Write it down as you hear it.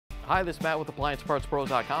Hi, this is Matt with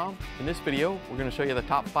AppliancePartsPros.com. In this video, we're going to show you the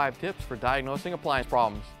top 5 tips for diagnosing appliance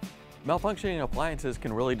problems. Malfunctioning appliances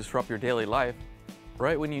can really disrupt your daily life.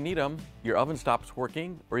 Right when you need them, your oven stops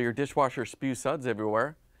working or your dishwasher spews suds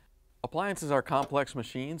everywhere. Appliances are complex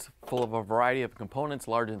machines full of a variety of components,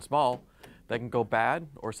 large and small, that can go bad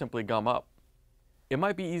or simply gum up. It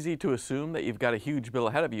might be easy to assume that you've got a huge bill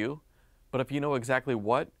ahead of you, but if you know exactly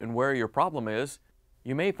what and where your problem is,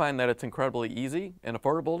 you may find that it's incredibly easy and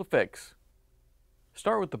affordable to fix.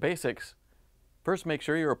 Start with the basics. First, make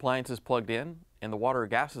sure your appliance is plugged in and the water or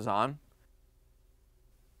gas is on.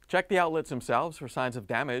 Check the outlets themselves for signs of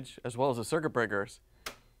damage as well as the circuit breakers.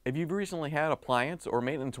 If you've recently had appliance or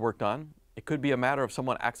maintenance work done, it could be a matter of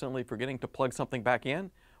someone accidentally forgetting to plug something back in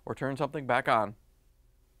or turn something back on.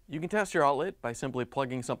 You can test your outlet by simply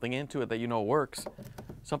plugging something into it that you know works.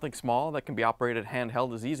 Something small that can be operated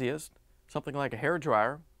handheld is easiest. Something like a hair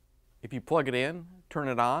dryer. If you plug it in, turn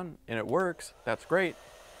it on, and it works, that's great.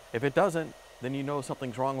 If it doesn't, then you know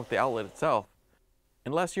something's wrong with the outlet itself.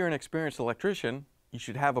 Unless you're an experienced electrician, you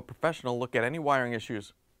should have a professional look at any wiring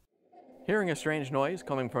issues. Hearing a strange noise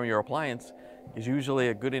coming from your appliance is usually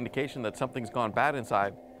a good indication that something's gone bad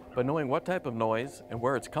inside, but knowing what type of noise and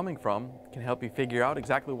where it's coming from can help you figure out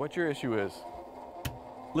exactly what your issue is.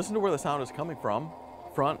 Listen to where the sound is coming from,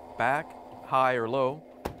 front, back, high or low.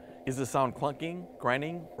 Is the sound clunking,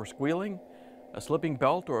 grinding, or squealing? A slipping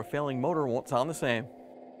belt or a failing motor won't sound the same.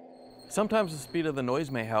 Sometimes the speed of the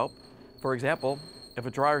noise may help. For example, if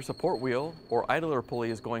a dryer support wheel or idler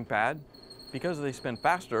pulley is going bad, because they spin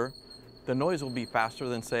faster, the noise will be faster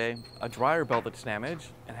than, say, a dryer belt that's damaged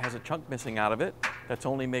and has a chunk missing out of it that's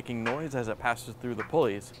only making noise as it passes through the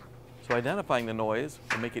pulleys. So identifying the noise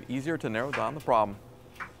will make it easier to narrow down the problem.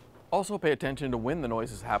 Also pay attention to when the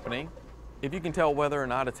noise is happening. If you can tell whether or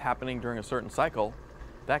not it's happening during a certain cycle,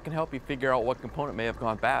 that can help you figure out what component may have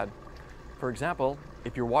gone bad. For example,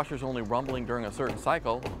 if your washer's only rumbling during a certain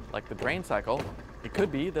cycle, like the drain cycle, it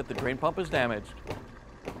could be that the drain pump is damaged.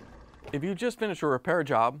 If you just finished a repair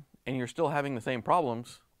job and you're still having the same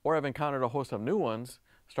problems, or have encountered a host of new ones,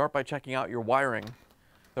 start by checking out your wiring.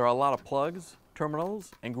 There are a lot of plugs, terminals,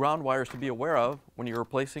 and ground wires to be aware of when you're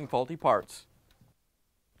replacing faulty parts.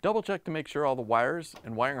 Double check to make sure all the wires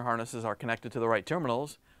and wiring harnesses are connected to the right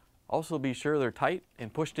terminals. Also be sure they're tight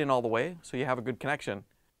and pushed in all the way so you have a good connection.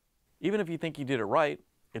 Even if you think you did it right,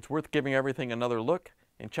 it's worth giving everything another look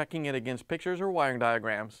and checking it against pictures or wiring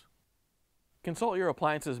diagrams. Consult your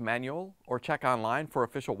appliance's manual or check online for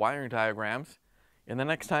official wiring diagrams. And the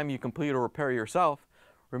next time you complete a repair yourself,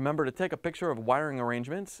 remember to take a picture of wiring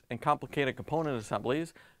arrangements and complicated component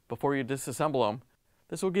assemblies before you disassemble them.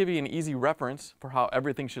 This will give you an easy reference for how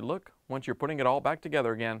everything should look once you're putting it all back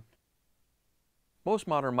together again. Most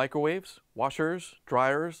modern microwaves, washers,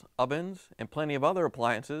 dryers, ovens, and plenty of other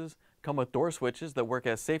appliances come with door switches that work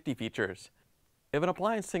as safety features. If an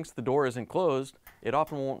appliance thinks the door isn't closed, it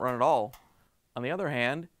often won't run at all. On the other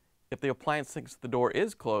hand, if the appliance thinks the door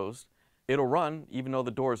is closed, it'll run even though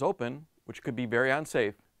the door is open, which could be very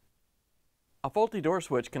unsafe. A faulty door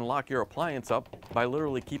switch can lock your appliance up by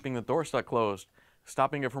literally keeping the door stuck closed,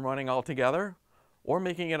 stopping it from running altogether, or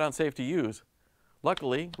making it unsafe to use.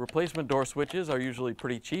 Luckily, replacement door switches are usually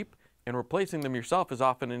pretty cheap, and replacing them yourself is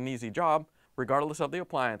often an easy job, regardless of the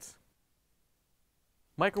appliance.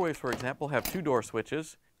 Microwaves, for example, have 2 door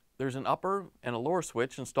switches. There's an upper and a lower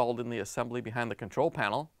switch installed in the assembly behind the control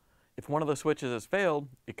panel. If one of the switches has failed,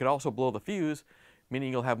 it could also blow the fuse,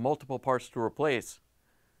 meaning you'll have multiple parts to replace.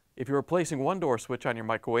 If you're replacing one door switch on your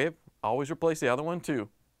microwave, always replace the other one too.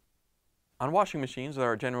 On washing machines, there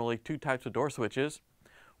are generally 2 types of door switches.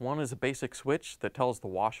 One is a basic switch that tells the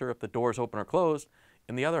washer if the door is open or closed,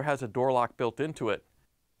 and the other has a door lock built into it.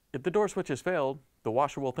 If the door switch has failed, the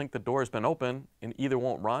washer will think the door has been open and either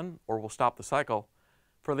won't run or will stop the cycle.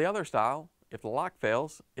 For the other style, if the lock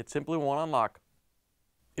fails, it simply won't unlock.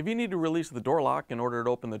 If you need to release the door lock in order to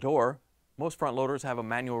open the door, most front loaders have a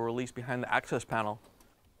manual release behind the access panel.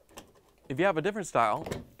 If you have a different style,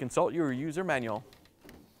 consult your user manual.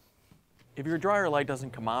 If your dryer light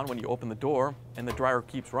doesn't come on when you open the door and the dryer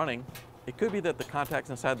keeps running, it could be that the contacts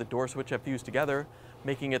inside the door switch have fused together,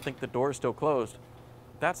 making it think the door is still closed.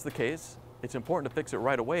 If that's the case, it's important to fix it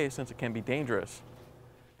right away since it can be dangerous.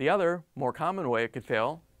 The other, more common way it could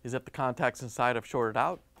fail is if the contacts inside have shorted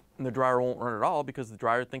out and the dryer won't run at all because the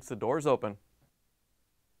dryer thinks the door is open.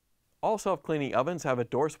 All self-cleaning ovens have a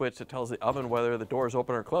door switch that tells the oven whether the door is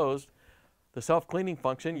open or closed. The self-cleaning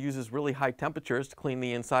function uses really high temperatures to clean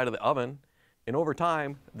the inside of the oven, and over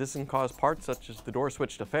time, this can cause parts such as the door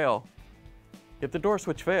switch to fail. If the door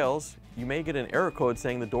switch fails, you may get an error code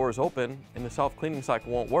saying the door is open and the self-cleaning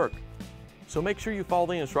cycle won't work. So make sure you follow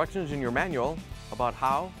the instructions in your manual about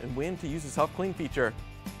how and when to use the self-clean feature.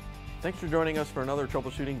 Thanks for joining us for another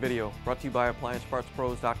troubleshooting video brought to you by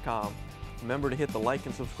AppliancePartsPros.com. Remember to hit the like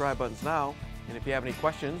and subscribe buttons now, and if you have any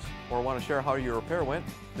questions or want to share how your repair went,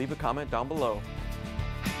 leave a comment down below.